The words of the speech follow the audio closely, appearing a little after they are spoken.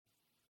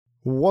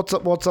What's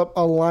up,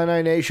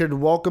 Illini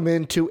Nation? Welcome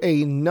into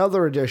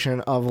another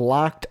edition of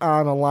Locked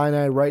On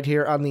Illini right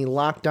here on the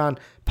Locked On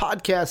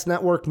Podcast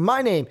Network.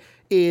 My name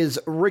is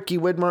Ricky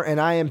Widmer, and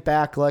I am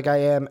back like I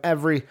am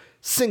every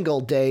single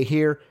day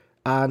here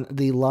on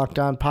the Locked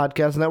On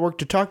Podcast Network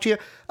to talk to you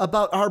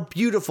about our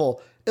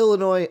beautiful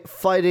Illinois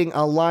Fighting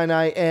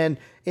Illini. And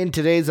in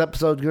today's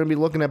episode, we're going to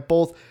be looking at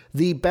both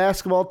the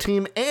basketball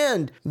team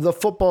and the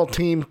football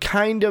team,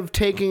 kind of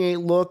taking a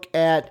look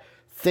at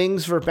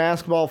things for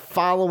basketball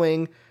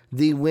following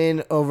the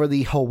win over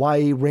the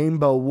Hawaii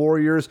Rainbow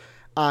Warriors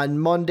on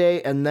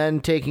Monday, and then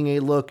taking a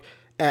look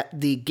at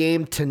the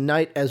game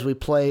tonight as we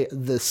play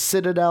the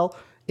Citadel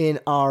in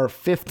our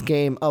fifth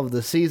game of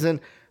the season.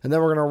 And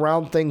then we're going to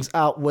round things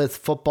out with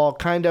football,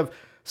 kind of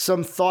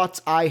some thoughts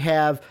I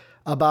have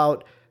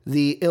about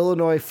the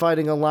Illinois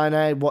Fighting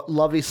Illini, what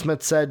Lovie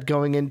Smith said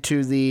going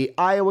into the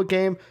Iowa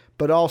game,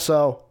 but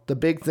also the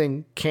big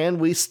thing, can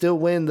we still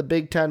win the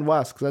Big Ten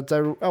West? Because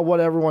that's what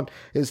everyone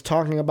is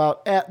talking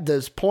about at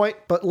this point.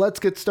 But let's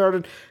get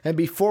started. And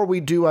before we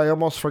do, I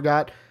almost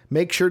forgot,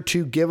 make sure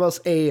to give us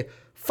a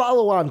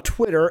follow on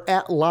Twitter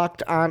at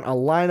Locked On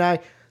Illini.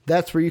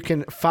 That's where you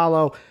can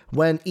follow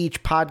when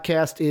each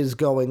podcast is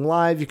going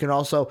live. You can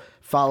also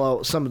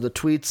follow some of the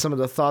tweets, some of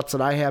the thoughts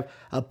that I have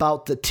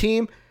about the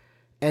team.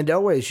 And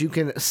always, you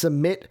can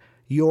submit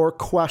your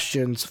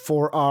questions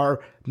for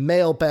our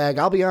mailbag.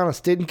 I'll be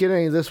honest, didn't get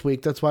any this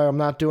week. That's why I'm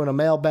not doing a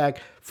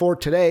mailbag for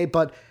today.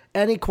 But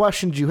any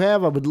questions you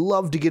have, I would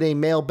love to get a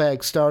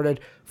mailbag started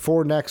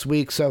for next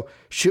week. So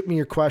shoot me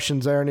your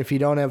questions there. And if you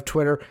don't have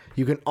Twitter,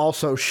 you can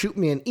also shoot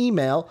me an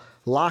email,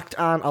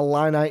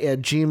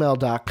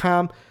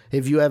 lockedonillini@gmail.com,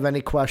 if you have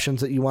any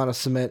questions that you want to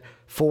submit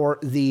for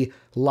the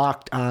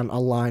Locked On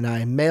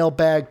Illini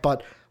mailbag.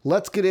 But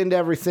let's get into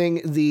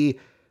everything. The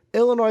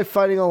Illinois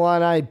Fighting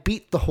Illini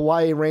beat the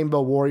Hawaii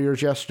Rainbow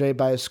Warriors yesterday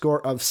by a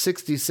score of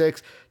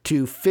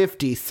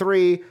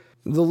 66-53.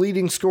 The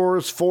leading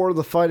scorers for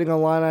the Fighting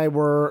Illini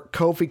were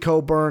Kofi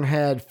Cockburn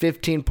had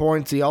 15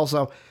 points. He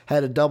also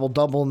had a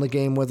double-double in the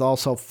game with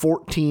also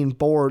 14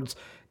 boards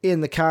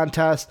in the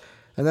contest.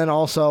 And then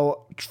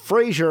also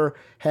Frazier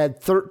had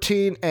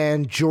 13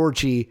 and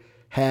Georgie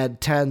had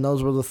 10.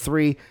 Those were the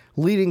three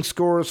leading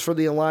scorers for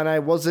the Illini.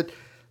 Was it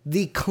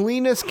the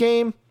cleanest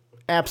game?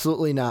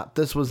 Absolutely not.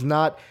 This was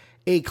not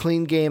a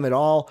clean game at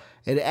all.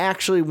 It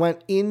actually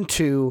went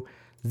into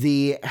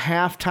the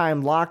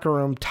halftime locker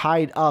room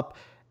tied up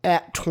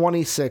at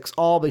 26,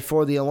 all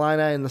before the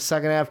Illini in the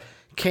second half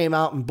came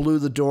out and blew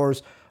the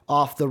doors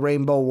off the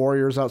Rainbow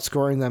Warriors,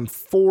 outscoring them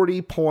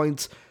 40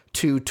 points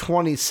to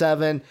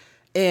 27.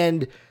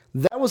 And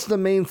that was the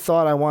main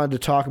thought I wanted to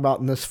talk about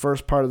in this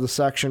first part of the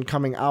section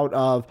coming out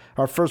of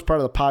our first part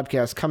of the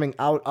podcast, coming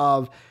out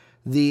of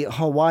the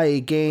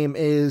Hawaii game,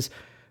 is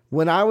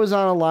when I was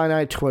on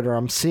Illini Twitter,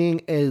 I'm seeing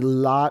a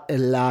lot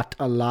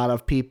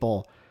of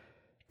people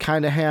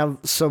kind of have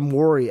some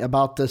worry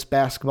about this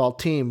basketball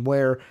team,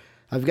 where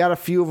I've got a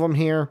few of them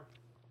here.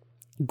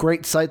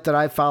 Great site that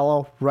I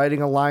follow,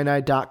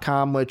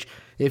 writingillini.com, which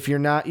if you're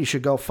not, you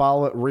should go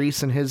follow it.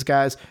 Reese and his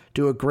guys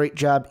do a great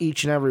job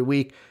each and every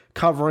week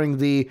covering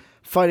the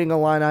Fighting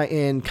Illini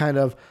in kind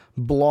of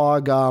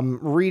blog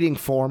reading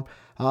form.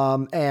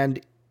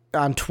 And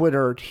on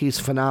Twitter, he's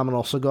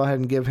phenomenal. So go ahead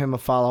and give him a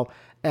follow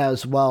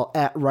as well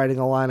at Writing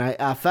Illini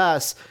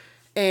FS.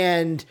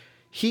 And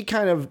he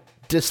kind of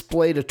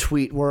displayed a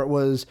tweet where it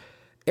was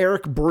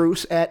Eric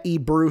Bruce at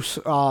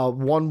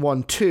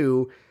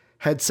eBruce112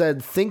 had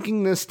said,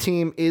 thinking this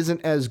team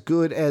isn't as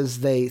good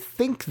as they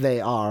think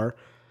they are,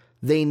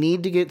 they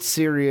need to get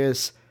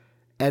serious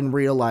and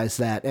realize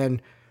that.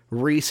 And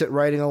Reese at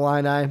Writing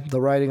Illini, the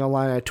Writing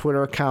Illini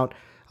Twitter account,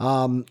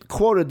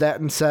 quoted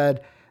that and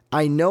said,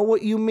 I know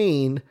what you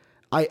mean.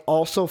 I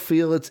also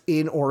feel it's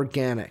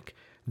inorganic.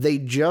 They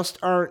just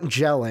aren't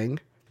gelling.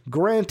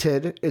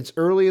 Granted, it's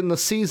early in the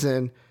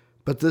season,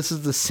 but this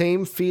is the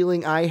same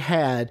feeling I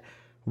had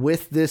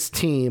with this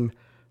team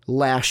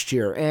last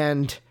year.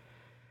 And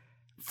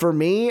for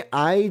me,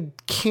 I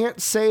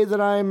can't say that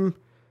I'm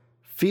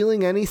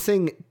feeling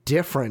anything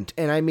different.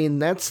 And I mean,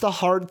 that's the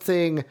hard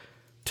thing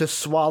to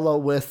swallow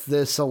with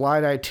this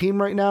Illini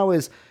team right now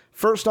is,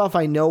 first off,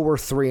 I know we're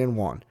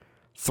 3-1.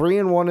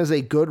 3-1 is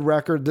a good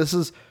record. This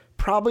is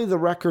probably the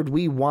record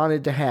we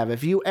wanted to have.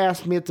 If you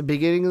asked me at the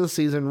beginning of the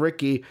season,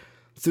 Ricky,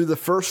 through the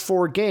first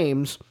 4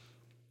 games,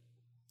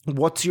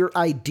 what's your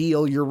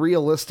ideal, your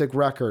realistic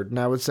record? And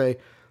I would say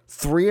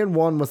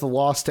 3-1 with a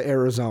loss to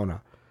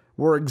Arizona.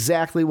 We're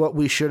exactly what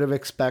we should have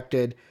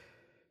expected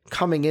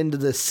coming into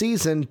this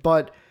season.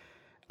 But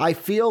I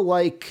feel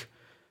like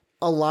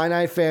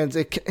Illini fans,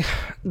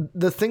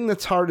 the thing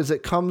that's hard is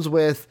it comes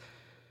with,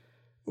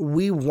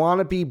 we want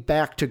to be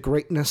back to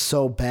greatness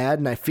so bad,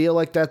 and I feel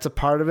like that's a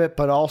part of it,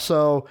 but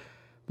also,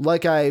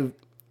 like I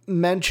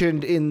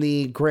mentioned in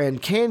the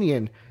Grand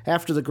Canyon,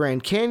 after the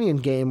Grand Canyon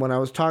game, when I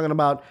was talking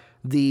about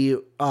the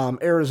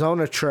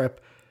Arizona trip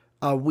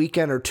a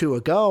weekend or two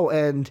ago,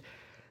 and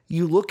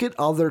you look at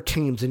other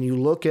teams and you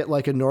look at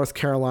like a North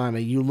Carolina,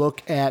 you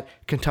look at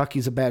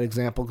Kentucky's a bad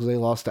example because they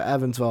lost to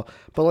Evansville,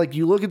 but like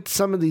you look at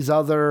some of these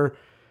other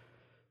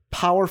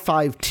Power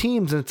 5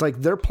 teams and it's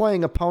like they're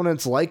playing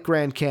opponents like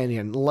Grand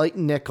Canyon, like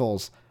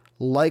Nichols,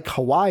 like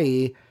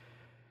Hawaii,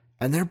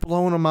 and they're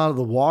blowing them out of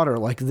the water.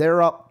 Like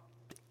they're up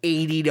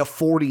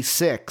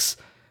 80-46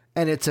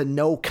 and it's a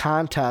no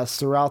contest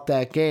throughout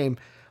that game.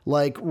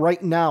 Like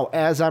right now,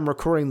 as I'm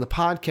recording the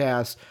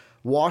podcast,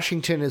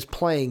 Washington is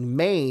playing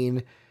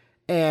Maine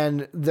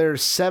and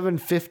there's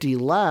 7:50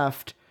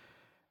 left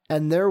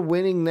and they're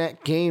winning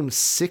that game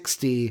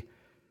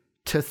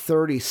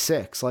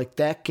 60-36. Like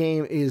that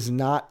game is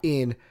not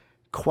in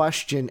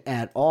question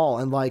at all.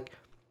 And like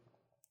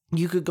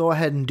you could go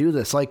ahead and do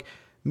this. Like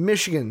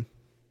Michigan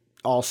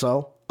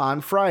also on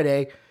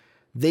Friday,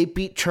 they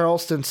beat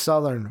Charleston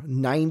Southern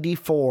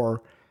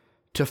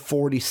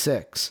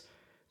 94-46.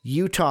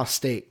 Utah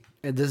State,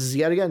 and this is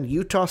yet again,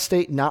 Utah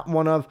State, not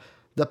one of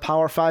the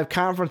Power 5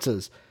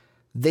 conferences.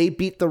 They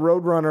beat the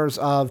Roadrunners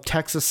of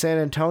Texas San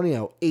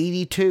Antonio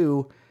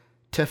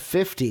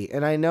 82-50.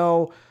 And I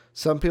know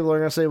some people are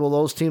going to say, well,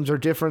 those teams are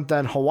different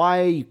than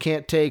Hawaii. You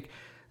can't take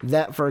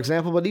that, for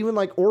example. But even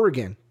like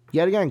Oregon,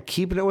 yet again,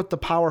 keeping it with the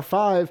Power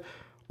 5,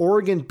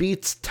 Oregon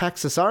beats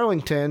Texas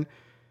Arlington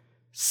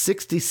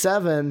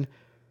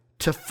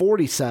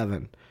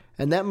 67-47.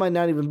 And that might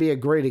not even be a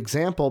great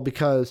example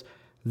because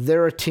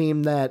they're a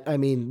team that, I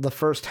mean, the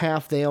first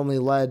half they only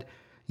led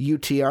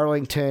UT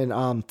Arlington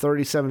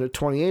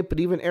 37-28,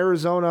 but even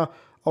Arizona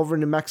over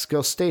New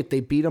Mexico State, they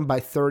beat them by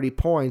 30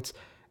 points.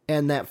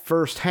 And that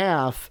first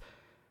half,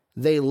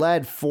 they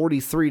led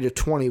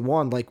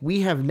 43-21. Like, we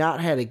have not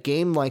had a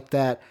game like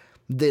that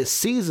this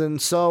season.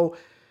 So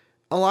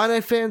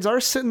Illini fans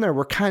are sitting there.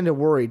 We're kind of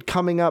worried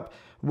coming up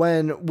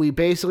when we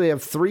basically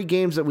have 3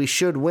 games that we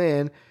should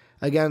win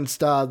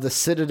against the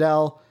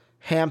Citadel,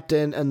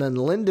 Hampton, and then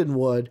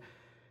Lindenwood.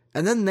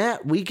 And then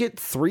that we get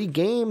 3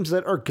 games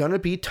that are going to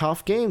be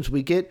tough games.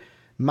 We get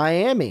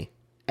Miami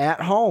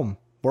at home.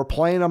 We're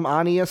playing them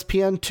on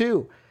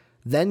ESPN2.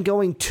 Then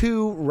going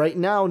to, right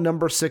now,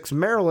 number 6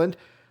 Maryland.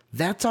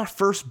 That's our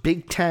first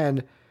Big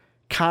Ten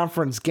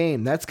conference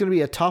game. That's going to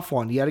be a tough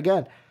one, yet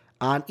again,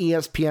 on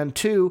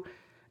ESPN2.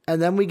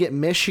 And then we get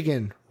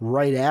Michigan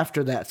right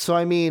after that. So,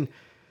 I mean,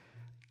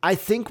 I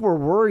think we're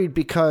worried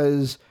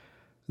because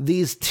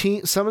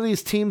some of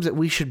these teams that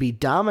we should be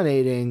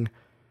dominating,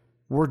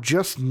 we're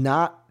just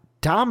not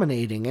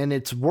dominating, and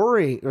it's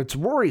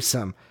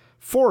worrisome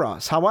for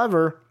us.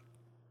 However,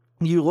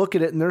 you look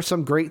at it, and there's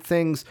some great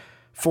things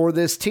for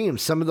this team.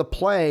 Some of the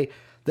play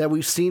that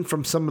we've seen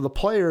from some of the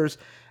players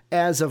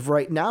as of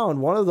right now,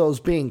 and one of those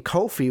being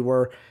Kofi,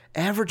 we're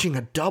averaging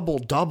a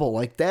double-double.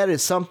 Like, that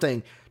is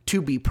something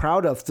to be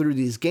proud of through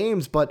these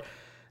games, but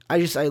I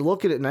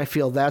look at it and I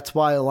feel that's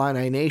why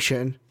Illini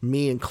Nation,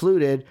 me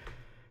included,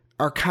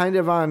 are kind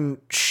of on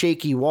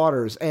shaky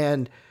waters.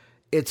 And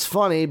it's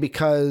funny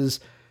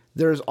because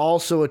there's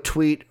also a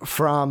tweet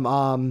from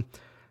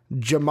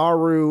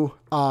Jamaru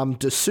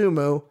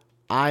Desumu.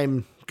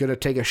 I'm going to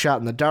take a shot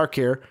in the dark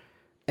here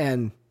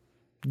and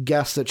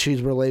guess that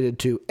she's related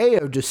to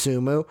Ayo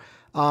Desumu.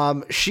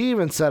 She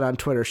even said on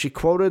Twitter, she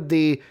quoted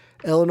the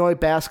Illinois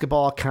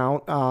basketball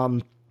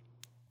account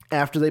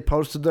after they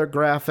posted their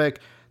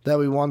graphic that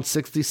we won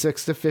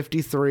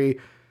 66-53,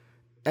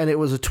 and it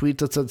was a tweet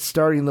that said,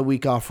 starting the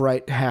week off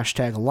right,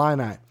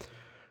 #Illini.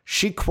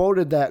 She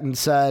quoted that and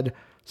said,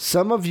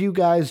 "Some of you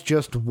guys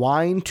just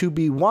whine to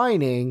be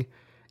whining.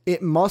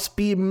 It must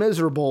be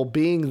miserable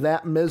being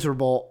that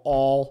miserable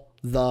all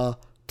the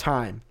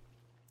time."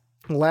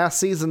 Last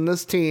season,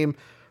 this team,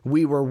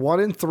 we were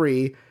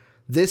 1-3.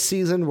 This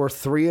season, we're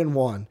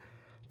 3-1.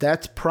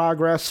 That's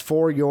progress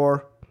for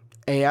your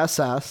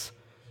ASS.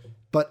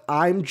 But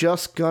I'm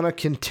just going to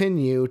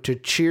continue to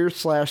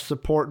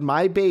cheer/support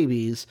my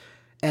babies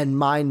and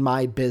mind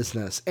my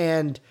business.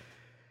 And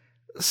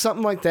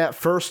something like that,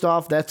 first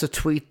off, that's a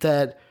tweet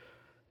that,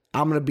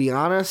 I'm going to be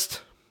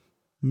honest,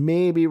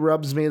 maybe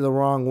rubs me the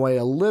wrong way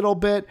a little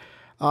bit.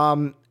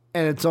 And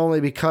it's only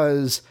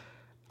because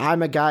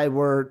I'm a guy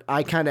where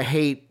I kind of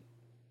hate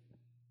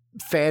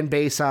fan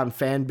base on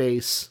fan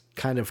base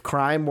kind of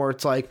crime, where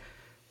it's like,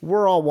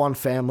 we're all one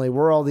family.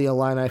 We're all the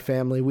Illini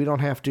family. We don't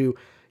have to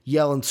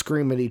yell and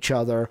scream at each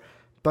other.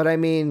 But I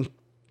mean,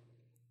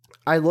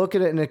 I look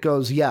at it and it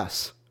goes,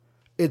 yes,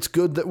 it's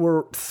good that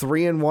we're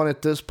 3-1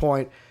 at this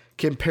point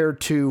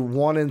compared to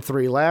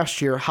 1-3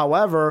 last year.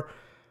 However,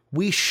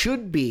 we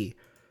should be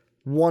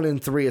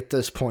 1-3 at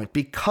this point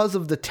because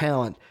of the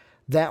talent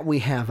that we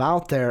have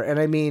out there. And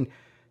I mean,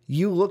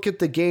 you look at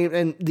the game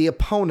and the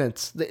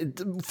opponents.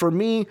 For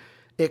me,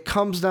 it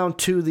comes down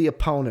to the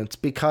opponents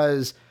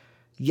because,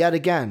 yet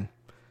again,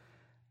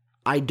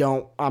 I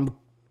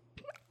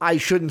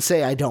shouldn't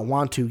say I don't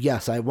want to.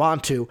 Yes, I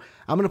want to.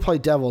 I'm going to play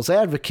devil's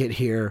advocate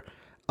here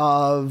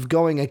of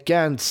going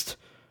against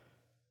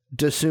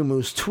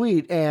Desumu's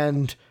tweet,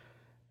 and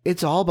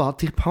it's all about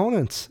the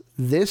opponents.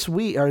 This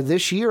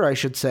year, I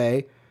should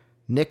say,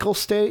 Nicholls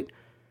State,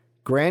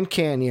 Grand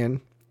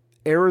Canyon,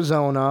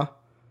 Arizona,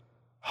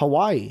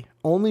 Hawaii.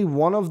 Only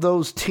one of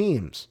those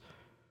teams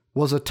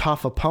was a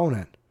tough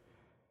opponent.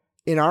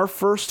 In our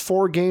first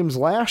 4 games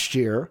last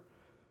year,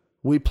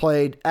 we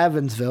played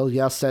Evansville.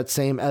 Yes, that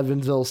same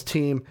Evansville's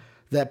team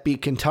that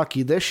beat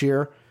Kentucky this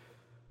year.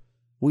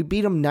 We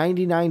beat them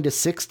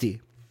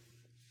 99-60.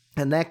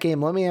 And that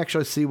game, let me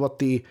actually see what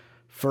the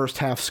first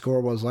half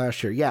score was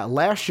last year. Yeah,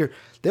 last year,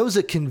 that was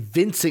a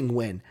convincing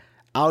win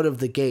out of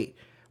the gate.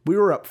 We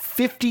were up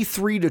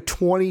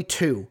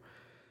 53-22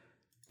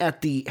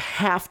 at the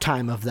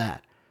halftime of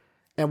that.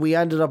 And we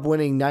ended up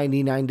winning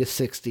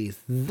 99-60.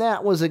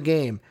 That was a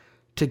game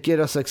to get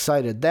us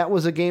excited. That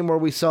was a game where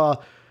we saw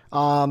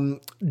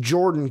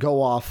Jordan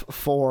go off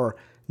for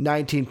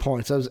 19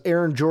 points. That was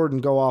Aaron Jordan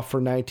go off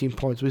for 19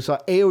 points. We saw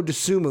Ayo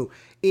Dosunmu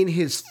in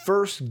his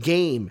first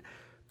game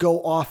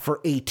go off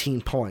for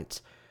 18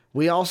 points.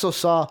 We also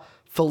saw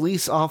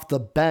Felice off the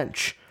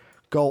bench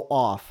go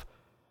off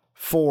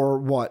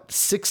for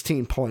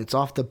 16 points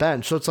off the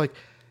bench. So it's like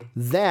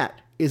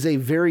that is a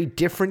very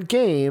different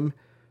game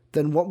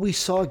than what we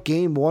saw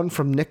game 1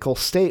 from Nicholls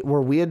State,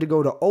 where we had to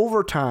go to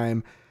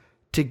overtime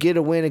to get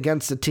a win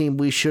against the team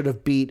we should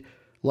have beat,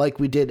 like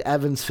we did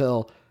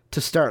Evansville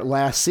to start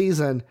last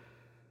season.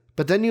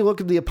 But then you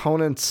look at the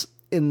opponents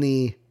in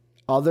the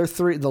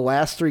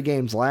last 3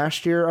 games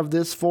last year of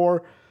this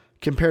 4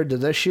 compared to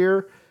this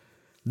year.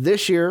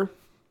 This year,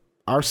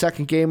 our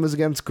second game was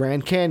against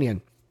Grand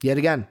Canyon. Yet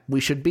again,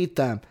 we should beat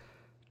them.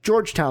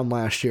 Georgetown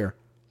last year,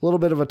 a little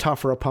bit of a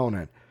tougher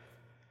opponent.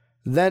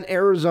 Then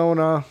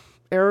Arizona,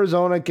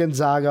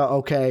 Gonzaga,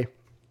 okay.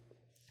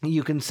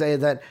 You can say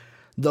that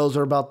those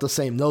are about the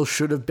same. Those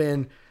should have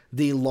been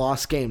the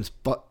lost games.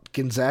 But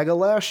Gonzaga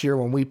last year,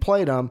 when we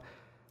played them,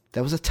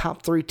 that was a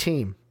top 3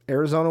 team.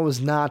 Arizona was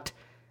not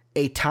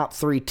a top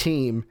 3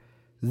 team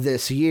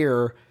this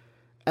year.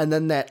 And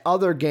then that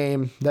other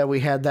game that we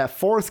had, that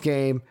 4th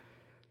game,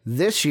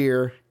 this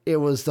year, it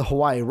was the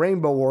Hawaii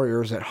Rainbow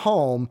Warriors at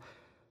home.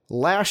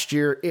 Last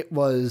year, it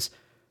was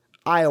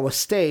Iowa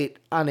State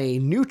on a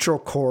neutral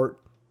court.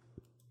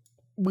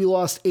 We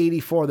lost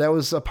 84. That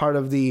was a part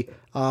of the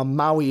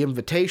Maui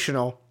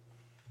Invitational.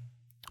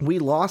 We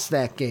lost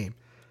that game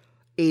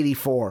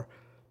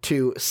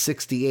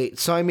 84-68.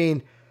 So, I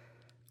mean,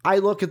 I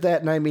look at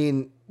that and I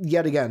mean,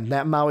 yet again,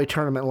 that Maui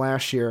tournament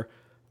last year,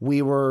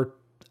 we were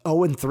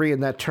 0-3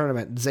 in that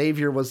tournament.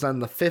 Xavier was on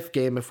the 5th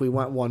game if we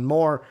went one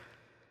more.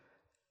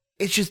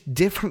 It's just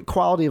different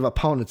quality of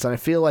opponents. And I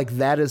feel like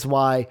that is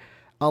why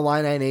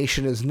Illini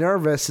Nation is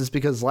nervous, is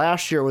because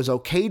last year it was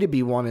okay to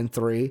be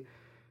 1-3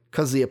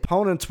 because the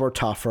opponents were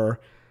tougher.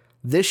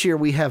 This year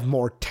we have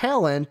more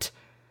talent,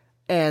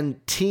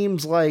 and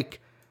teams like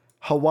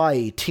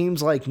Hawaii,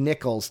 teams like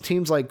Nicholls,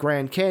 teams like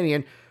Grand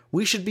Canyon,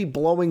 we should be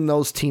blowing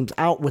those teams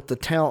out with the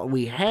talent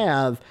we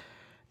have,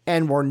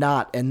 and we're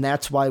not, and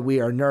that's why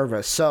we are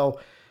nervous. So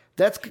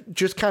that's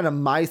just kind of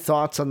my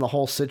thoughts on the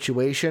whole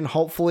situation.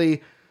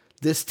 Hopefully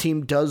this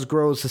team does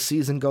grow as the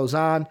season goes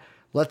on.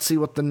 Let's see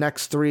what the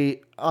next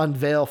 3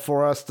 unveil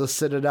for us, the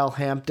Citadel,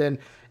 Hampton,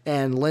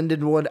 and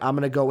Lindenwood. I'm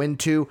going to go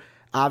into,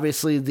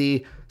 obviously,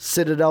 the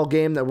Citadel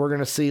game that we're going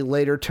to see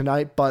later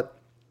tonight, but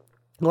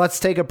let's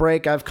take a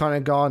break. I've kind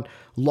of gone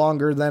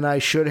longer than I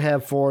should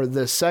have for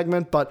this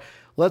segment, but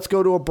let's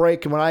go to a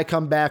break, and when I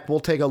come back, we'll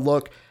take a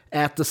look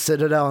at the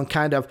Citadel and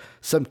kind of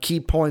some key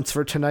points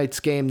for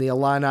tonight's game, the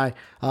Illini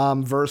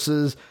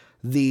versus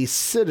the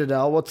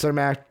Citadel. What's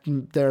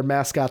their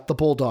mascot? The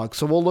Bulldogs.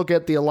 So we'll look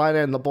at the Illini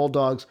and the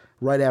Bulldogs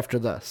right after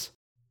this.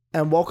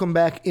 And welcome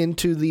back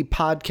into the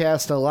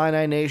podcast,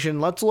 Illini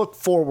Nation. Let's look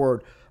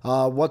forward.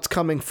 What's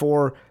coming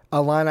for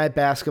Illini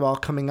basketball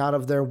coming out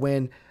of their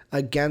win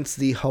against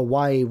the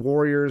Hawaii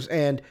Warriors.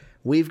 And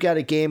we've got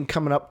a game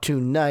coming up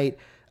tonight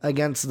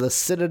against the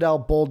Citadel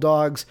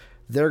Bulldogs.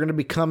 They're going to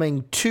be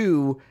coming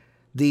to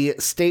the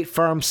State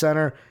Farm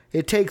Center.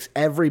 It takes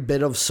every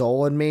bit of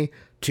soul in me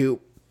to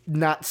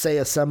not say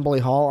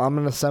Assembly Hall. I'm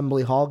an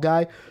Assembly Hall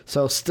guy,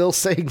 so still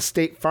saying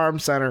State Farm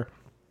Center.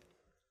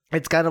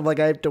 It's kind of like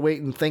I have to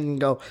wait and think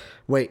and go,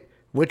 wait,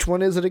 which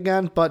one is it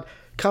again? But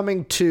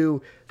coming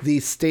to the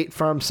State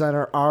Farm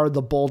Center are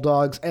the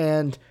Bulldogs,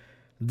 and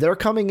they're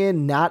coming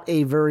in not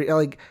a very,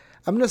 I'm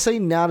going to say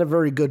not a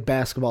very good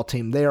basketball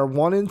team. They are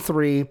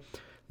 1-3.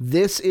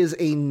 This is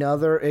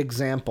another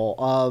example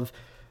of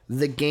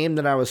the game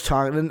that I was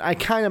talking, and I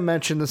kind of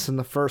mentioned this in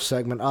the first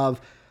segment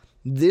of,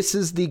 this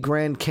is the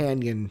Grand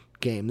Canyon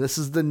game. This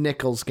is the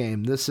Nicholls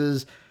game. This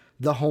is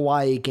the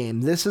Hawaii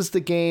game. This is the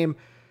game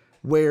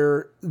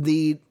where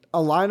the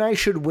Illini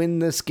should win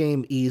this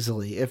game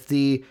easily. If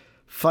the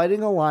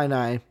Fighting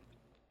Illini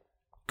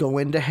go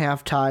into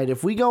halftime,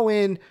 if we go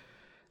in,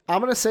 I'm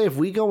going to say if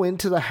we go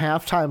into the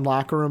halftime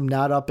locker room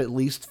not up at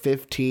least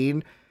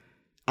 15,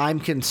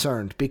 I'm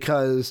concerned,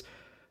 because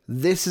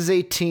this is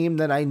a team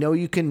that I know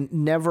you can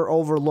never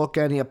overlook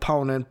any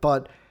opponent,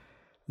 but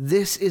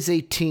this is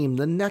a team,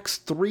 the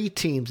next 3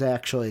 teams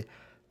actually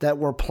that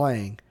we're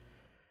playing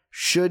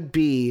should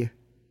be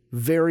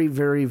very,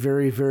 very,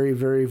 very, very,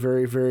 very,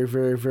 very, very,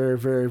 very, very,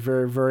 very,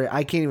 very, very,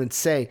 I can't even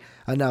say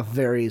enough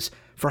varies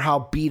for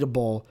how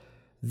beatable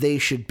they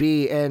should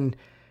be. And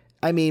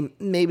I mean,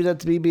 maybe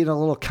that's me being a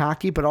little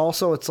cocky, but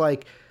also it's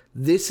like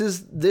this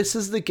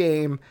is the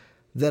game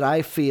that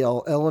I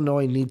feel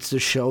Illinois needs to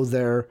show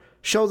their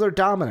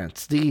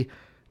dominance. The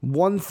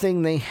one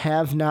thing they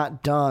have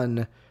not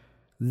done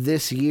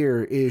this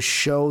year is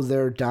show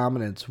their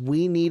dominance.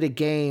 We need a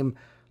game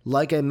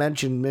like I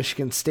mentioned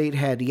Michigan State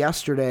had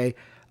yesterday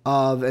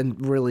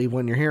and really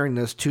when you're hearing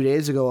this 2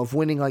 days ago, of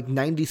winning like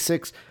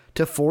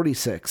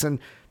 96-46. And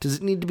does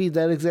it need to be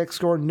that exact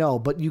score? No,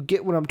 but you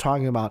get what I'm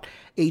talking about.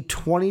 A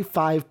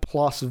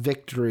 25-plus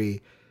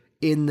victory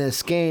in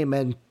this game.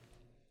 And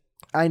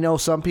I know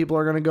some people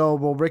are going to go,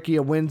 well, Ricky,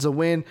 a win's a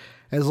win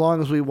as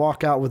long as we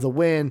walk out with a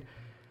win.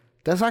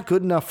 That's not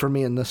good enough for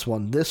me in this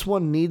one. This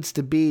one needs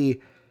to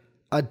be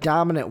a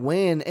dominant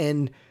win.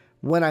 And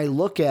when I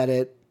look at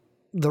it,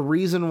 the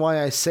reason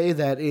why I say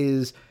that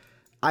is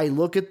I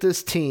look at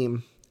this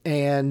team,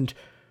 and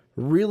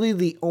really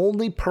the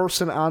only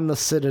person on the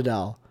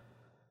Citadel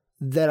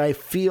that I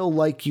feel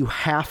like you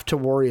have to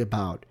worry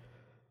about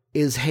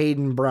is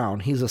Hayden Brown.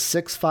 He's a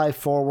 6'5"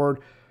 forward,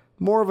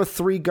 more of a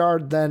 3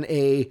 guard than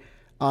a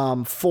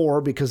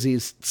 4 because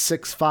he's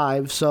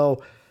 6'5".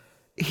 So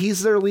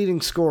he's their leading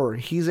scorer.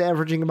 He's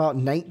averaging about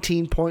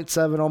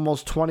 19.7,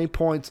 almost 20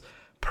 points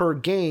per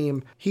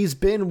game. He's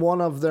been one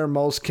of their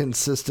most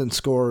consistent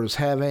scorers,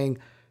 having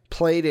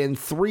played in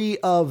 3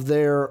 of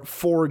their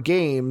 4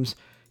 games.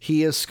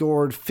 He has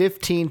scored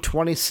 15,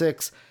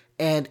 26,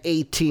 and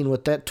 18,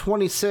 with that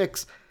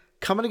 26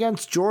 coming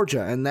against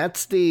Georgia. And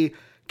that's the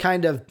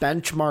kind of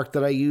benchmark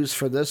that I use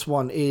for this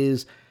one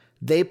is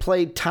they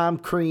played Tom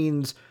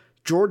Crean's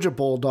Georgia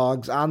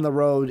Bulldogs on the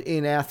road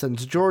in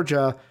Athens,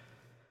 Georgia.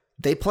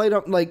 They played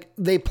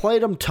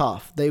them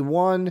tough. They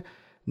won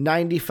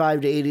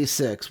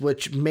 95-86,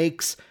 which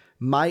makes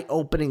my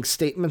opening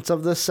statements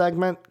of this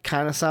segment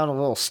kind of sound a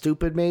little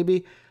stupid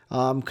maybe,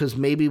 because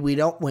maybe we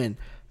don't win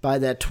by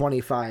that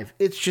 25.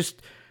 It's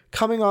just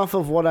coming off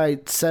of what I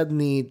said in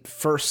the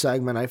first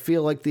segment, I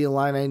feel like the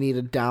Illini need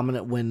a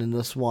dominant win in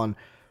this one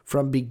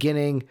from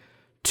beginning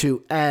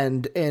to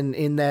end. And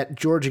in that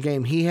Georgia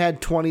game, he had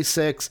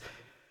 26.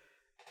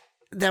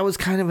 That was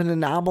kind of an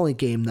anomaly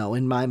game, though,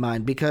 in my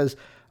mind, because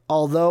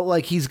although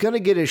like he's going to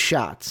get his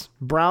shots,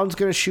 Brown's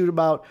going to shoot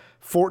about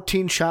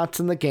 14 shots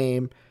in the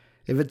game.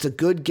 If it's a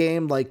good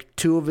game, like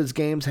 2 of his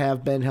games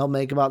have been, he'll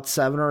make about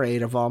 7 or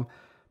 8 of them.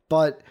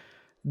 But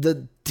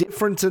the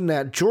difference in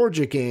that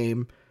Georgia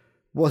game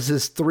was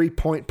his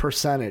 3-point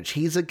percentage.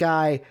 He's a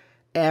guy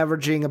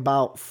averaging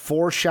about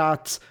 4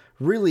 shots,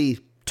 really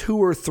 2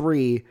 or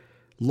 3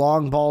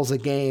 long balls a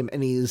game,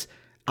 and he's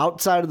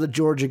outside of the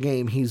Georgia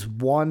game, he's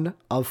 1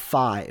 of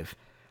 5.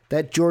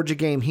 That Georgia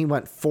game, he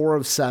went 4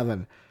 of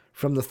 7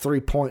 from the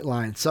 3-point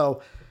line.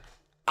 So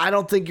I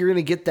don't think you're going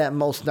to get that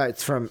most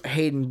nights from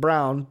Hayden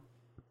Brown,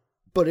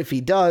 but if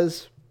he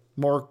does,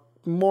 more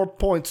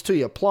points to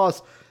you.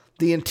 Plus,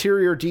 the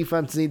interior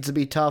defense needs to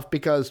be tough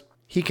because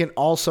he can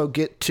also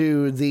get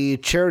to the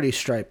charity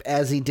stripe,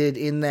 as he did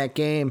in that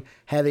game,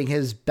 having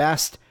his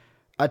best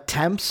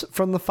attempts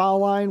from the foul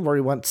line, where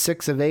he went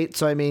 6 of 8.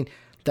 So, I mean,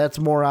 that's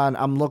more on,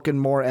 I'm looking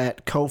more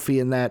at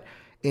Kofi and that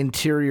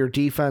interior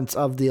defense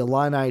of the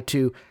Illini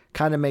to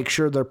kind of make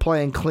sure they're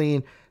playing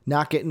clean,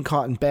 not getting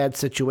caught in bad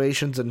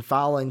situations and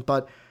fouling.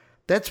 But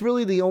that's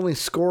really the only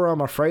score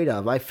I'm afraid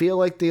of. I feel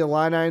like the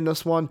Illini in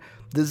this one,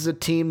 this is a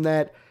team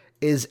that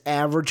is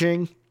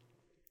averaging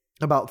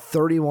about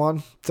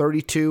 31,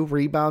 32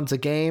 rebounds a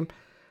game.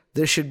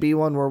 This should be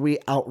one where we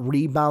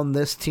out-rebound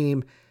this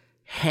team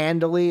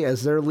handily,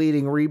 as their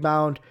leading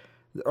rebounder,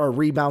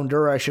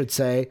 I should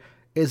say,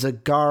 is a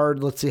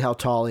guard. Let's see how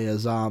tall he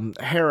is.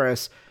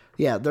 Harris.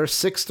 Yeah, their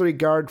 6'3"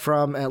 guard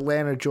from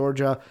Atlanta,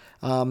 Georgia.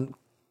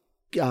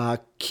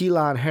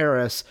 Keelan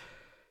Harris.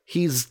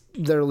 He's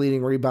their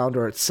leading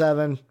rebounder at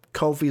 7.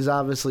 Kofi's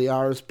obviously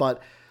ours, but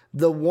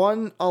the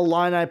one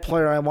Illini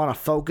player I want to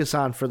focus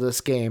on for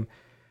this game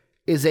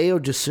is Ayo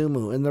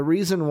Dosunmu. And the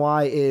reason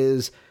why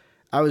is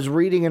I was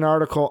reading an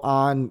article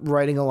on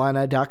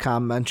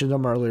writingillini.com, mentioned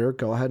them earlier.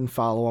 Go ahead and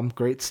follow them.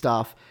 Great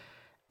stuff.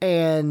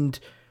 And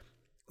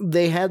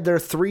they had their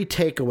 3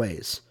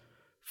 takeaways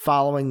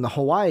following the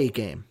Hawaii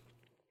game.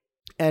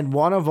 And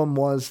one of them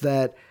was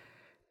that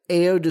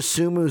Ayo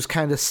Dosunmu's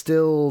kind of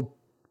still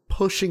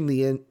pushing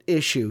the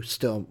issue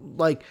still.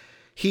 Like,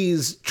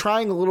 he's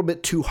trying a little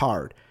bit too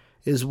hard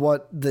is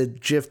what the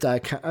gist I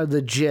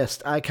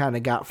kind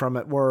of got from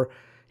it, where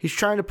he's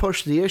trying to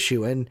push the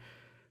issue. And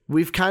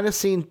we've kind of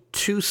seen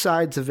 2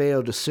 sides of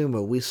Ayo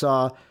Dosunmu. We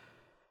saw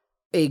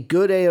a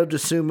good Ayo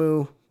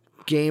Dosunmu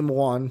game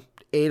 1,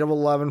 8 of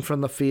 11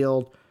 from the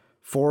field,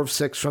 4 of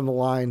 6 from the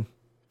line,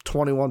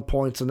 21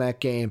 points in that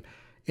game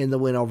in the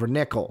win over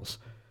Nichols.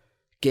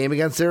 Game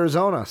against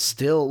Arizona,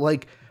 still,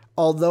 like,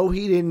 although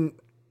he didn't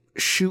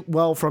shoot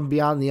well from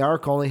beyond the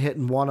arc, only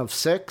hitting 1 of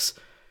 6,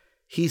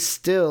 he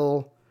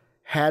still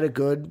had a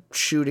good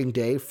shooting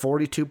day,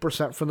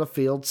 42% from the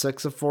field,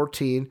 6 of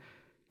 14,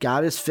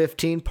 got his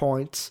 15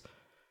 points.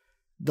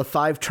 The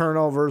 5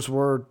 turnovers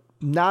were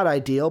not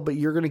ideal, but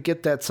you're going to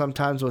get that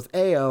sometimes with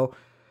Ayo.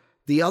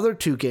 The other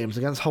 2 games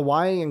against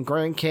Hawaii and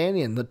Grand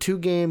Canyon, the 2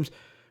 games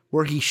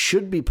where he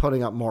should be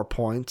putting up more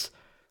points.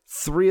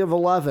 3 of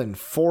 11,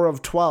 4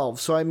 of 12.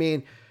 So, I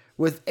mean,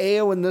 with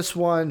Ayo in this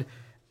one,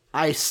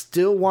 I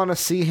still want to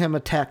see him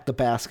attack the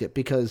basket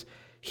because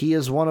he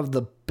is one of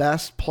the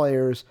best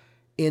players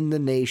in the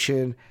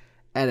nation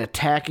at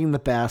attacking the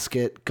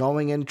basket,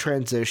 going in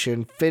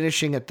transition,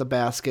 finishing at the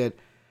basket.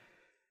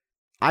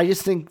 I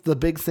just think the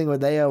big thing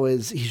with Ayo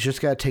is he's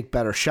just got to take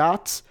better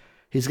shots.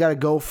 He's got to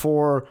go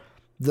for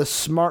the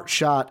smart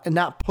shot and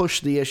not push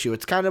the issue.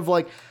 It's kind of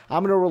like,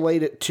 I'm going to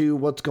relate it to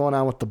what's going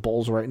on with the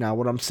Bulls right now.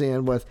 What I'm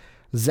seeing with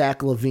Zach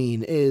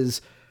LaVine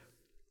is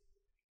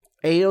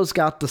Ayo's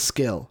got the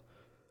skill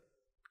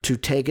to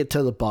take it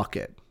to the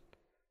bucket,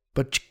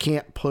 but you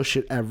can't push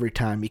it every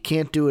time. You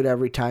can't do it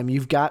every time.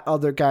 You've got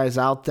other guys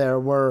out there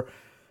where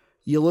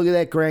you look at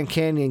that Grand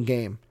Canyon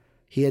game.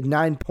 He had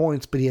 9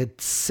 points, but he had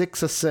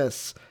 6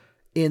 assists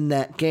in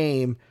that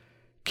game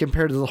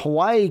compared to the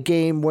Hawaii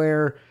game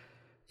where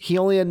he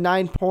only had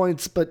 9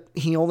 points, but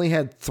he only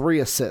had 3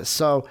 assists.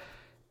 So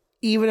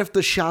even if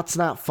the shot's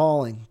not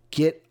falling,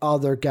 get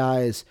other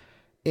guys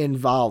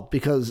involved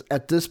because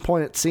at this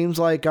point it seems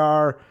like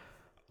our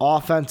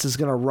offense is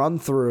going to run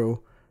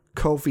through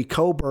Kofi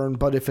Cockburn,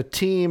 but if a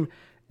team,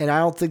 and I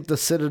don't think the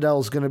Citadel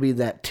is going to be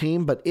that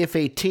team, but if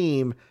a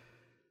team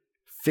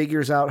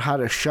figures out how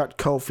to shut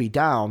Kofi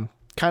down,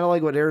 kind of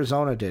like what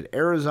Arizona did.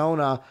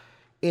 Arizona,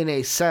 in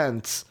a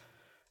sense,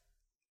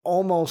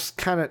 almost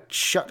kind of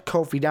shut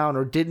Kofi down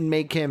or didn't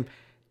make him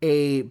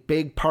a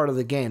big part of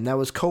the game. That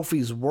was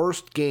Kofi's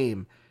worst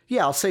game.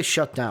 Yeah, I'll say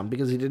shut down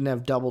because he didn't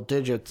have double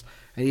digits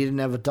and he didn't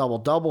have a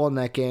double-double in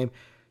that game.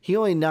 He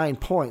only 9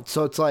 points.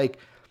 So it's like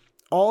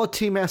all a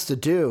team has to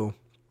do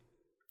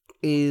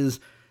is,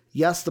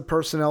 yes, the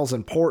personnel is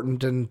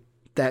important, and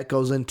that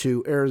goes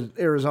into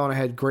Arizona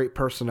had great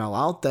personnel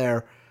out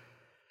there.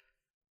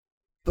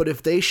 But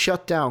if they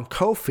shut down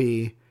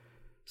Kofi,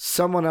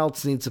 someone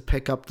else needs to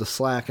pick up the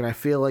slack. And I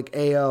feel like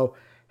Ayo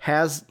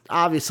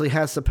obviously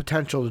has the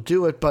potential to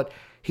do it, but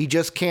he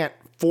just can't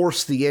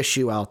force the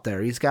issue out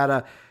there. He's got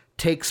to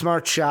take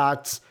smart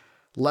shots,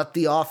 let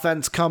the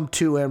offense come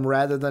to him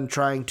rather than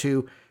trying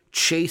to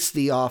chase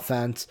the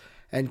offense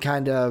and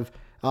kind of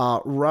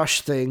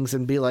rush things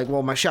and be like,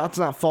 well, my shot's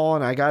not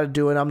falling. I got to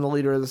do it. I'm the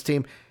leader of this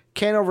team.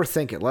 Can't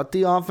overthink it. Let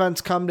the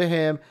offense come to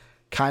him,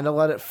 kind of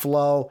let it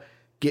flow,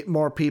 get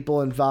more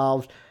people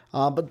involved.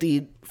 But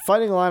the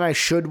Fighting Illini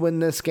should win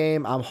this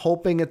game. I'm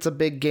hoping it's a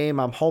big game.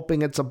 I'm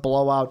hoping it's a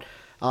blowout.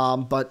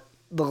 But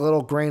the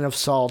little grain of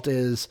salt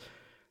is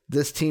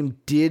this team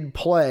did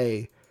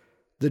play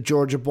the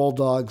Georgia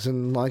Bulldogs.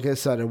 And like I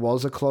said, it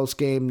was a close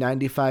game,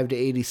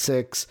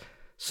 95-86.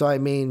 So, I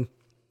mean,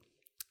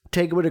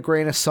 take it with a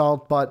grain of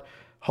salt, but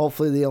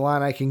hopefully the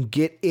Illini can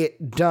get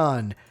it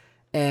done,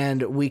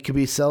 and we could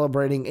be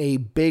celebrating a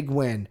big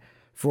win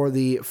for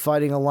the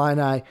Fighting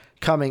Illini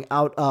coming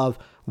out of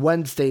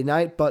Wednesday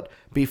night. But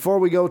before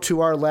we go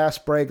to our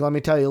last break, let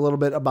me tell you a little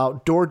bit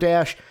about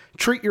DoorDash.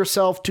 Treat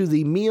yourself to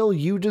the meal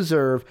you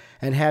deserve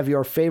and have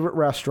your favorite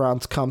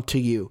restaurants come to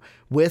you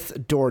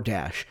with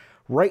DoorDash.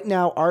 Right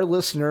now, our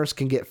listeners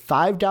can get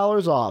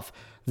 $5 off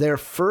their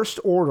first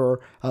order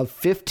of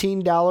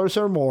 $15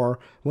 or more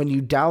when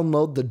you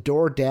download the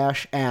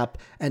DoorDash app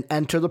and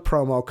enter the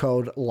promo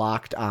code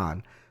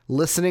LOCKEDON.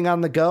 Listening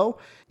on the go?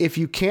 If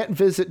you can't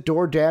visit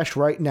DoorDash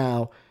right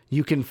now,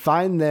 you can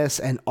find this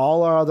and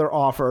all our other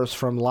offers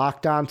from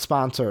Locked On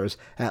sponsors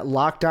at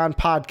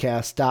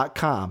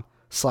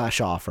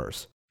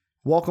LockedOnPodcast.com/offers.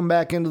 Welcome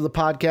back into the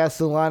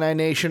podcast, Illini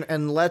Nation,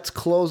 and let's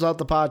close out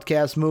the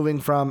podcast moving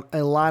from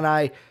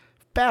Illini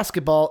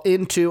basketball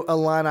into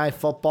Illini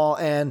football.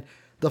 And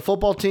the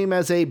football team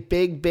has a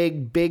big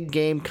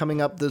game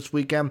coming up this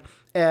weekend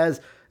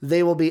as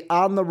they will be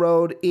on the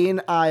road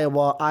in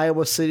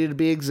Iowa City to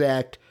be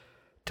exact,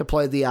 to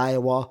play the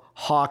Iowa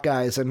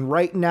Hawkeyes. And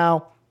right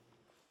now,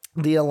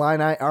 the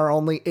Illini are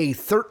only a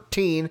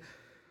 13%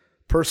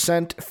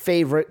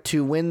 favorite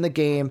to win the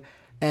game.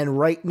 And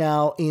right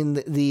now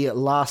in the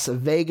Las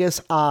Vegas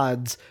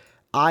odds,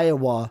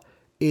 Iowa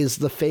is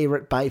the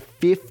favorite by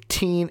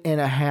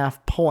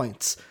 15.5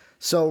 points.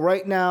 So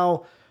right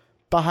now,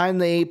 behind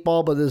the 8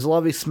 ball, but as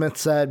Lovie Smith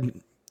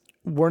said,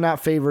 we're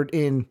not favored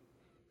in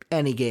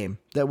any game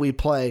that we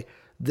play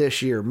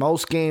this year.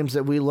 Most games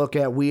that we look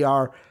at, we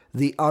are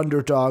the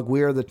underdog.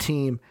 We are the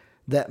team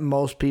that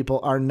most people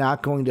are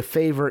not going to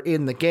favor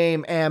in the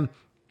game. And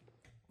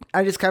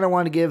I just kind of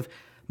want to give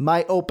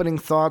my opening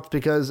thoughts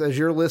because as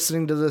you're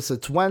listening to this,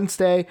 it's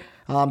Wednesday.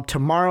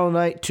 Tomorrow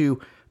night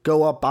to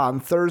go up on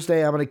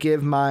Thursday, I'm going to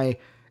give my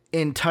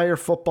entire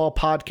football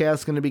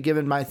podcast, going to be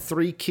giving my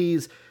 3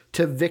 keys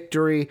to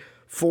victory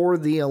for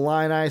the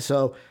Illini.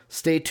 So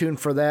stay tuned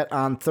for that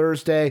on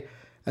Thursday.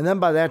 And then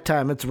by that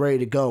time, it's ready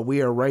to go.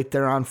 We are right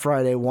there on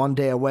Friday, one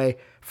day away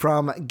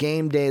from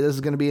game day. This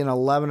is going to be an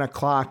 11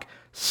 o'clock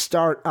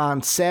start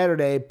on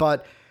Saturday.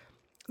 But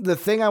the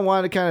thing I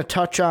wanted to kind of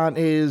touch on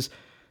is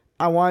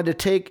I wanted to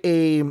take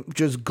a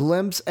just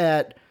glimpse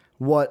at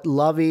what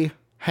Lovie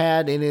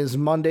had in his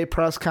Monday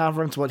press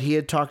conference, what he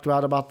had talked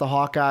about the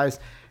Hawkeyes,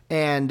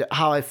 and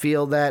how I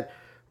feel that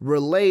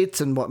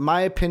relates and what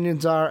my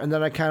opinions are. And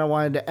then I kind of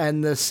wanted to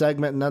end this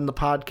segment and then the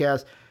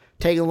podcast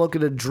taking a look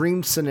at a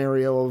dream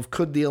scenario of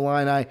could the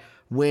Illini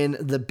win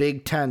the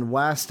Big Ten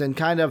West, and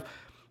kind of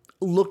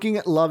looking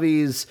at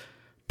Lovey's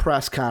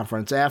press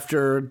conference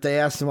after they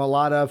asked him a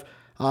lot of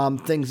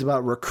things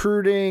about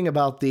recruiting,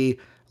 about the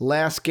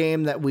last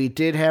game that we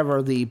did have,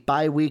 or the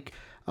bye week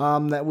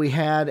that we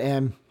had.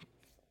 And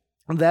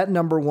that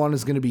number one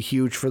is going to be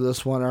huge for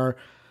this one, are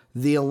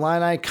the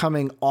Illini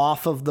coming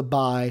off of the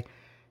bye,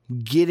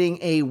 getting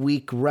a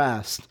week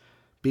rest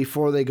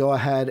before they go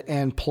ahead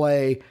and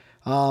play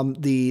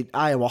the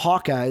Iowa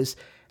Hawkeyes.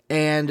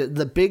 And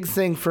the big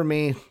thing for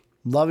me,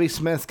 Lovie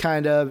Smith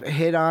kind of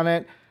hit on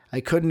it. I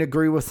couldn't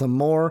agree with him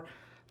more.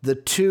 The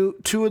two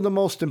of the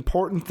most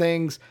important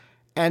things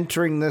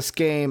entering this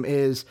game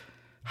is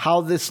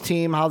how this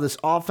team, how this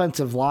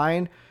offensive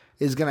line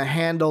is going to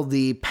handle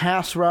the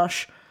pass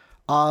rush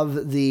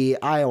of the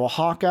Iowa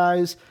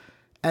Hawkeyes.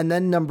 And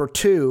then number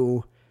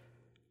two,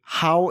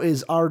 how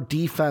is our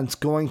defense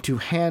going to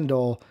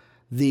handle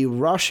the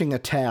rushing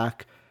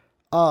attack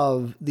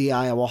of the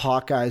Iowa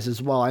Hawkeyes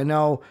as well? I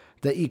know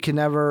that you can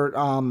never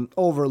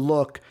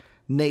overlook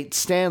Nate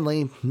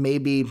Stanley.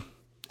 Maybe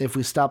if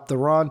we stop the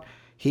run,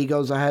 he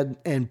goes ahead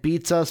and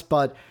beats us.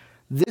 But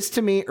this,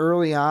 to me,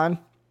 early on,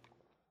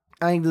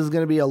 I think this is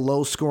going to be a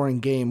low-scoring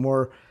game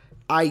where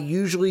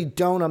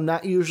I'm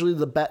not usually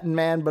the betting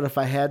man, but if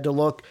I had to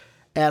look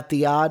at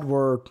the odd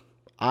where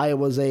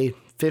Iowa's a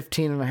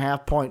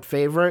 15.5-point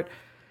favorite,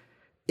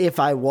 if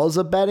I was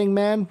a betting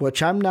man,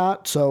 which I'm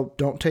not, so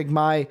don't take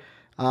my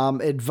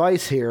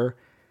advice here,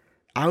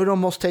 I would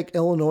almost take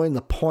Illinois in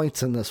the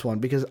points in this one,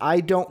 because I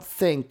don't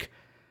think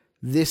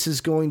this is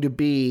going to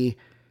be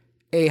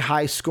a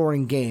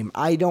high-scoring game.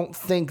 I don't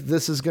think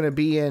this is going to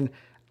be in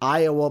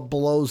Iowa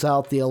blows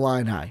out the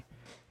Illini.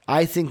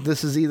 I think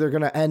this is either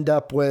going to end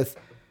up with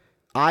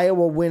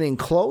Iowa winning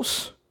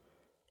close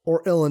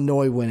or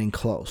Illinois winning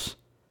close.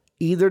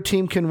 Either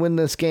team can win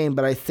this game,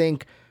 but I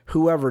think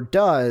whoever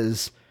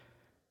does,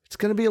 it's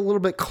going to be a little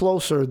bit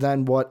closer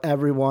than what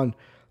everyone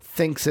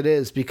thinks it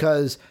is,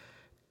 because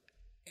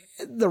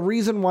the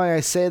reason why I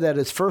say that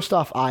is, first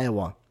off,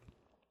 Iowa.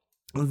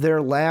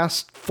 Their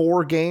last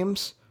four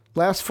games,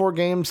 they're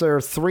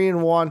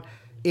 3-1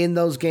 in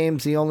those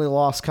games. The only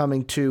loss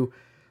coming to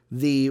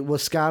the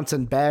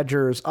Wisconsin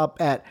Badgers up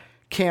at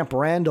Camp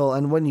Randall.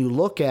 And when you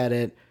look at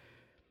it,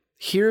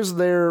 here's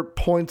their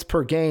points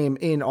per game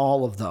in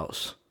all of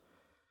those.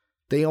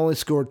 They only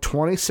scored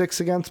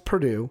 26 against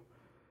Purdue.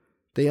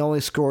 They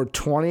only scored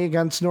 20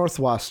 against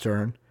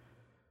Northwestern,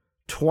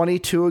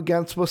 22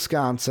 against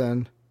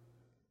Wisconsin,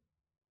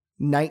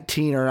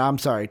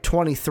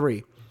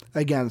 23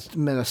 against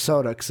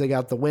Minnesota because they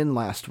got the win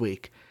last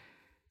week.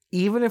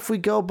 Even if we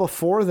go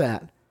before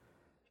that,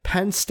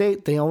 Penn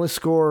State, they only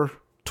score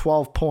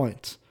 12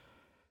 points.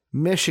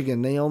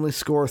 Michigan, they only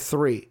score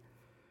 3.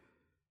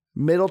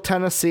 Middle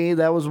Tennessee,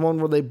 that was one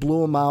where they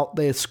blew them out.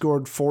 They had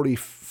scored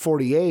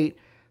 48,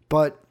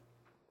 but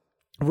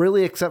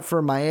really except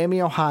for Miami,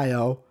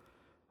 Ohio,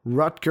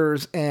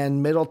 Rutgers,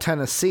 and Middle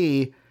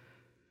Tennessee,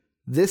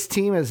 this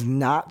team is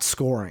not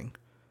scoring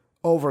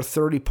over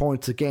 30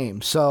 points a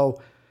game.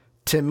 So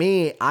to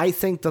me, I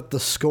think that the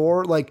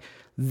score,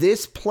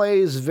 this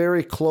plays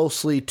very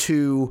closely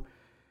to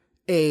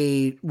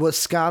a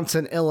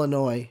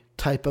Wisconsin-Illinois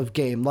type of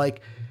game.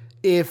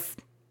 If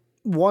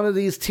one of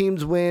these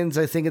teams wins,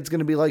 I think it's going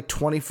to be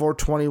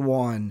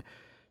 24-21,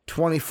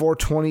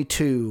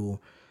 24-22,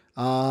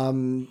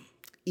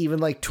 even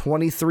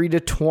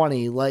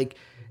 23-20.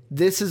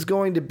 This is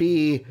going to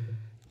be,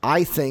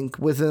 I think,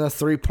 within a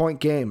 3-point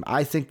game.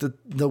 I think that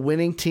the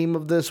winning team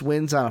of this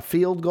wins on a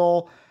field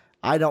goal.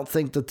 I don't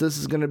think that this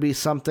is going to be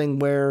something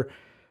where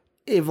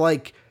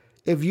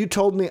if you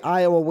told me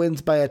Iowa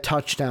wins by a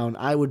touchdown,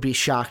 I would be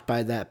shocked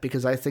by that,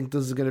 because I think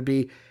this is going to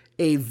be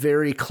a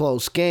very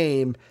close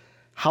game.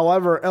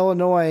 However,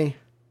 Illinois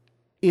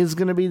is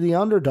going to be the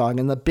underdog.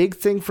 And the big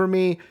thing for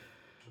me,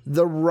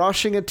 the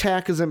rushing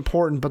attack is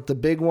important, but the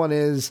big one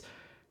is,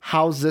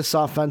 how's this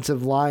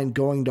offensive line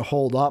going to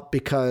hold up?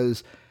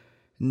 Because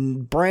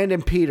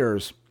Brandon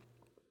Peters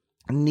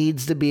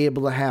needs to be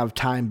able to have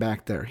time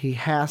back there. He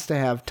has to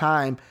have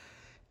time.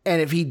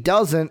 And if he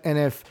doesn't, and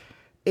if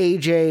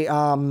AJ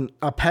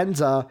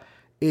Apenza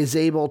is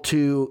able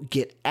to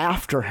get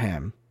after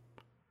him,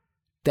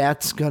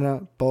 that's going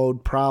to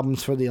bode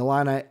problems for the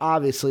Illini,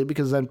 obviously,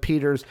 because then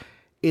Peters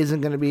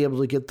isn't going to be able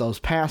to get those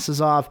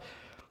passes off.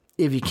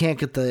 If you can't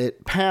get the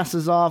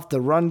passes off, the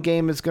run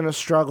game is going to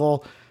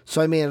struggle. So,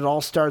 it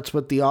all starts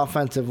with the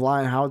offensive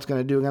line, how it's going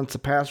to do against the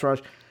pass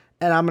rush.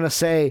 And I'm going to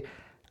say,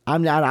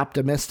 I'm not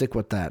optimistic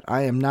with that.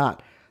 I am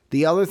not.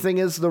 The other thing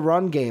is the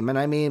run game. And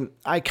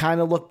I kind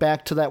of look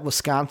back to that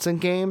Wisconsin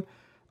game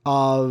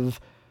of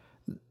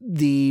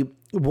the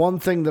one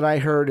thing that I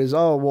heard is,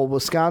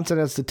 Wisconsin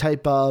has the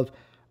type of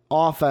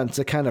offense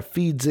that kind of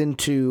feeds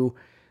into,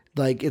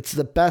 it's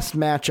the best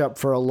matchup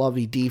for a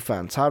Lovey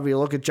defense. However, you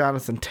look at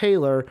Jonathan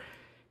Taylor,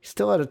 he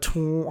still had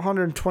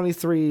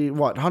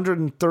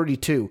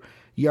 132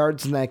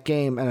 yards in that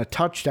game and a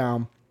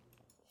touchdown.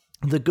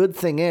 The good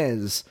thing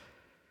is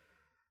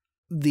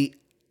the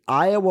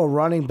Iowa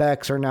running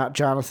backs are not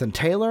Jonathan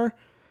Taylor,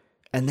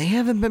 and they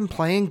haven't been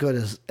playing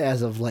good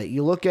as of late.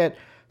 You look at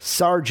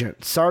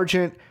Sargent.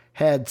 Sargent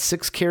had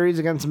 6 carries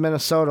against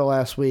Minnesota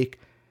last week,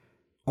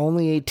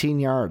 only 18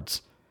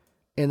 yards.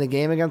 In the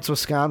game against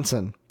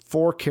Wisconsin,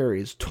 4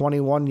 carries,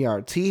 21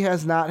 yards. He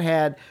has not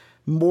had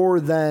more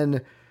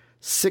than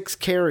 6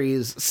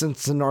 carries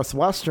since the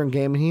Northwestern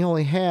game, and he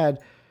only had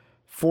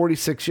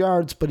 46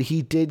 yards, but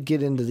he did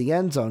get into the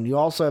end zone. You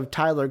also have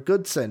Tyler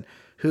Goodson,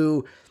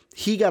 who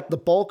he got the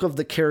bulk of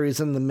the carries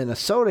in the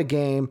Minnesota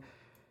game,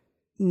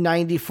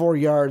 94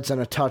 yards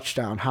and a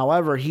touchdown.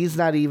 However, he's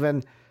not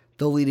even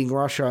the leading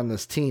rusher on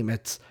this team.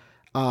 It's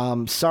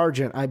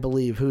Sargent, I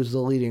believe, who's the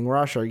leading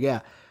rusher.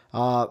 Yeah,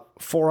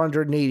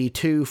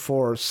 482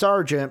 for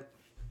Sargent,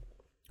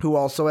 who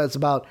also has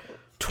about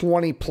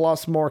 20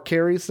 plus more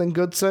carries than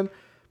Goodson,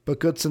 but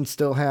Goodson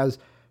still has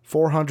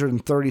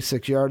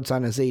 436 yards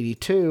on his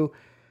 82.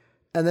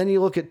 And then you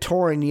look at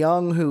Torin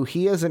Young, who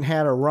he hasn't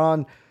had a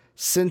run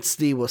since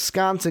the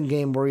Wisconsin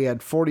game where he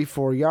had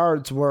 44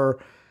 yards, where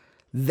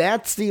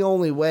that's the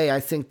only way I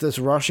think this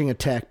rushing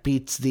attack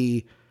beats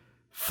the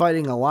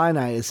Fighting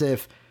Illini, is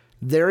if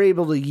they're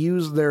able to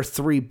use their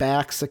 3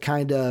 backs to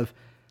kind of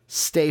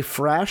stay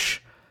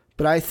fresh.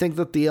 But I think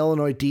that the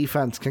Illinois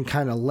defense can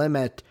kind of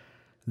limit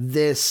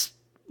this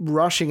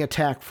rushing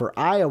attack for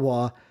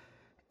Iowa.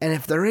 And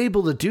if they're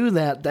able to do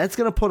that, that's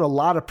going to put a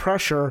lot of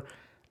pressure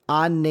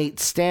on Nate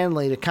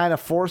Stanley to kind of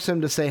force him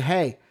to say,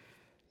 hey,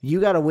 you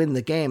got to win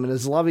the game. And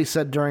as Lovie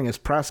said during his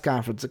press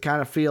conference, it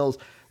kind of feels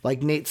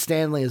like Nate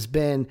Stanley has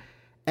been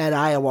at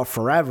Iowa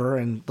forever.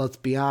 And let's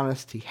be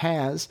honest, he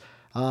has,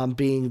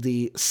 being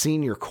the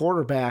senior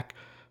quarterback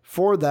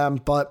for them.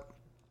 But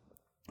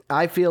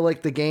I feel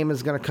like the game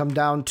is going to come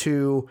down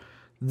to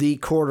the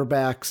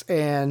quarterbacks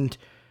and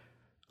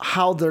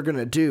how they're going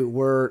to do,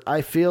 where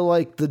I feel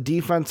like the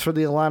defense for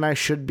the Illini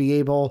should be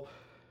able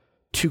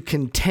to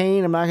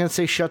contain, I'm not going to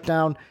say shut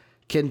down,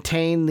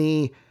 contain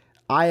the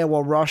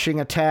Iowa rushing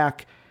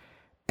attack,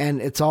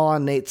 and it's all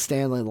on Nate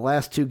Stanley. The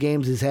last 2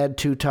 games, he's had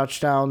 2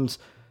 touchdowns.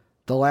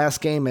 The last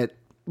game, it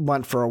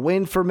went for a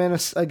win for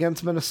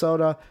against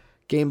Minnesota.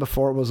 Game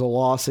before, it was a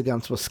loss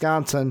against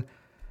Wisconsin.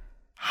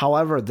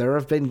 However, there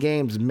have been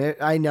games,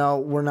 I know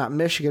we're not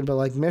Michigan, but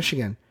like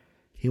Michigan,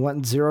 he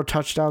went 0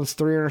 touchdowns,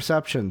 3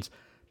 interceptions.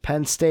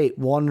 Penn State,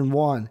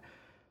 1-1.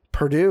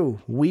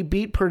 Purdue, we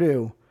beat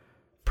Purdue.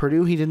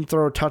 Purdue, he didn't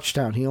throw a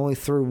touchdown. He only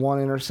threw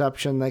 1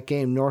 interception in that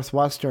game.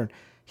 Northwestern,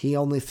 he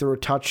only threw a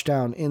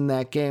touchdown in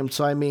that game.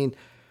 So, I mean,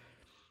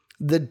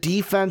 the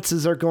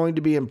defenses are going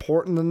to be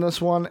important in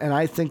this one, and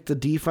I think the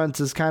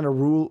defenses kind of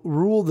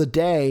rule the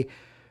day,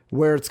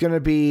 where it's going to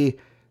be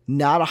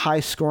not a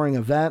high-scoring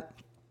event.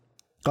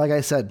 Like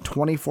I said,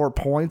 24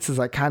 points is,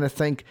 I kind of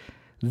think,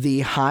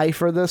 the high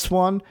for this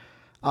one.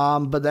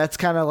 But that's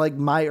kind of like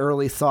my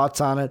early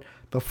thoughts on it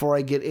before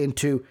I get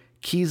into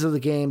keys of the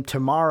game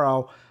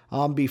tomorrow.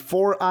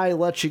 Before I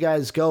let you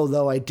guys go,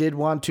 though, I did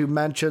want to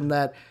mention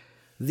that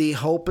the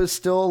hope is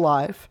still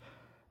alive.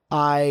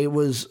 I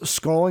was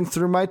scrolling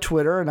through my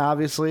Twitter, and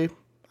obviously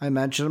I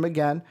mentioned them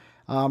again,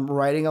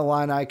 writing a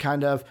line I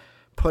kind of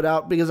put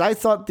out because I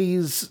thought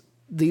these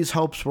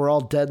hopes were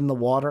all dead in the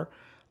water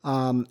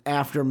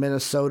after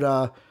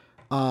Minnesota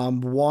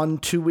won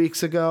 2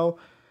 weeks ago.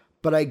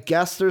 But I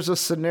guess there's a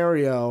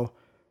scenario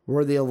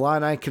where the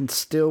Illini can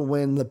still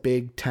win the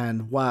Big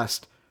Ten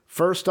West.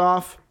 First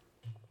off,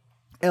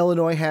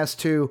 Illinois has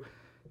to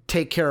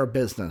take care of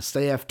business.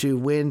 They have to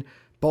win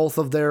both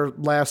of their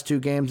last 2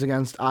 games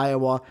against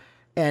Iowa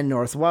and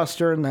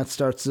Northwestern. That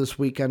starts this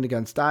weekend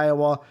against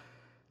Iowa.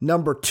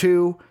 Number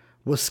 2,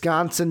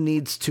 Wisconsin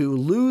needs to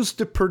lose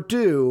to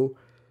Purdue,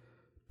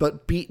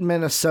 but beat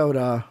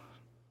Minnesota.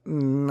 I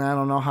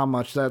don't know how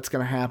much that's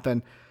going to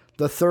happen.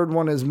 The third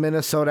one is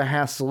Minnesota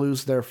has to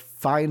lose their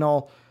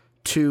final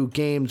 2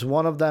 games,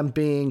 one of them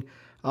being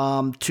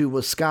to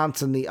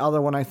Wisconsin. The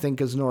other one, I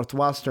think, is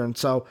Northwestern.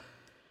 So,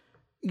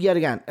 yet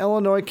again,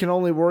 Illinois can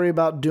only worry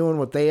about doing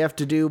what they have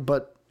to do,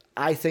 but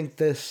I think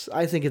it's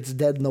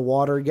dead in the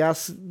water.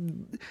 Yes,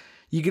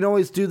 you can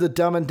always do the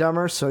Dumb and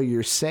Dumber, so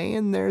you're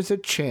saying there's a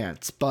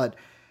chance, but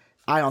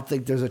I don't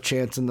think there's a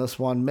chance in this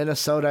one.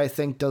 Minnesota, I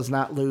think, does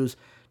not lose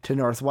to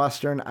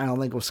Northwestern. I don't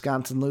think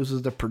Wisconsin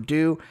loses to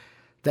Purdue.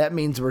 That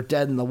means we're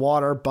dead in the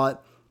water,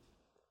 but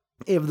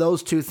if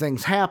those 2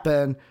 things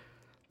happen,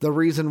 the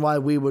reason why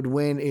we would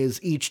win is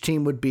each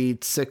team would be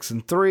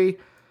 6-3.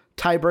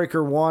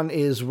 Tiebreaker 1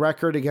 is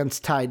record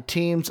against tied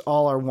teams.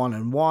 All are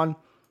 1-1.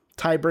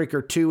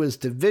 Tiebreaker 2 is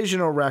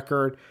divisional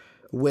record,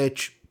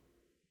 which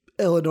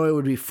Illinois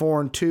would be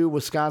 4-2.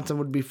 Wisconsin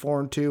would be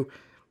 4-2.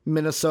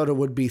 Minnesota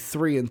would be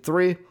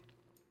 3-3.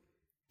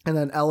 And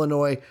then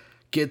Illinois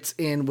gets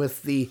in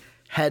with the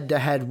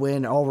head-to-head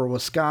win over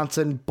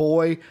Wisconsin.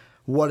 Boy,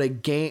 what a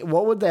game.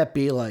 What would that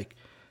be like?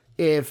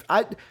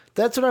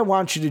 That's what I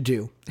want you to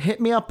do. Hit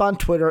me up on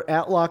Twitter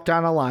at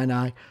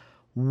LockedOnIllini.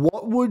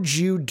 What would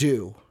you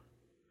do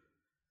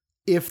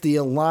if the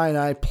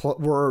Illini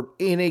were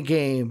in a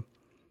game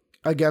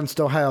against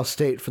Ohio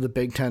State for the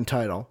Big Ten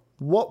title?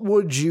 what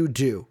would you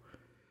do?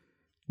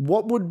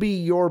 What would be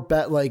your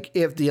bet? Like,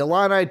 if the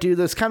Illini do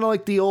this, kind of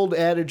like the old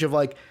adage of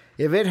like,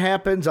 if it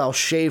happens, I'll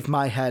shave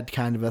my head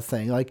kind of a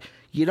thing. Like,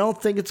 you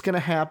don't think it's going to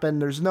happen.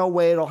 There's no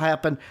way it'll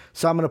happen.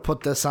 So I'm going to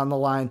put this on the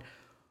line.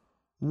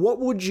 What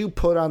would you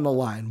put on the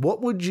line?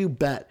 What would you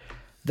bet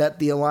that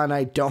the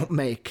Illini don't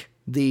make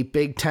the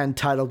Big Ten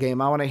title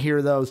game? I want to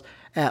hear those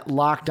at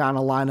Locked On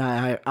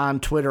Illini on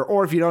Twitter.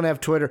 Or if you don't have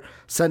Twitter,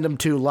 send them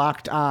to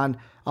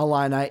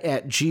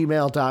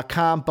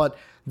lockedonillini@gmail.com. But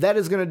that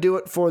is going to do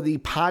it for the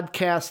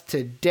podcast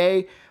today.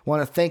 I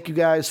want to thank you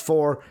guys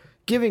for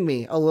giving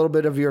me a little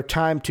bit of your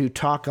time to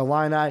talk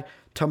Illini.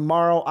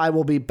 Tomorrow I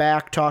will be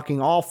back talking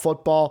all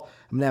football.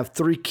 I'm going to have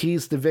 3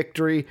 keys to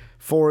victory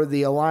for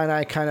the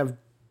Illini, kind of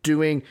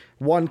doing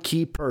 1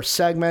 key per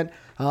segment.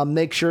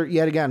 Make sure,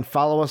 yet again,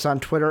 follow us on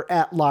Twitter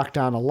at Locked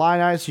On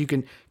Illini so you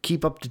can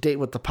keep up to date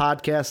with the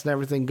podcast and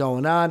everything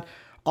going on.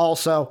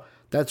 Also,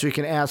 that's where you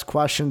can ask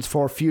questions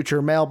for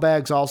future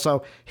mailbags.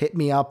 Also, hit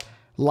me up,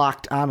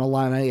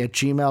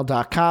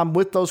 lockedonillini@gmail.com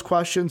with those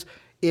questions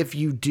if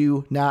you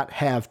do not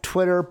have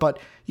Twitter. But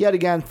yet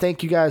again,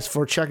 thank you guys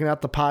for checking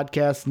out the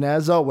podcast. And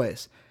as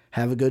always,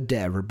 have a good day,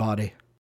 everybody.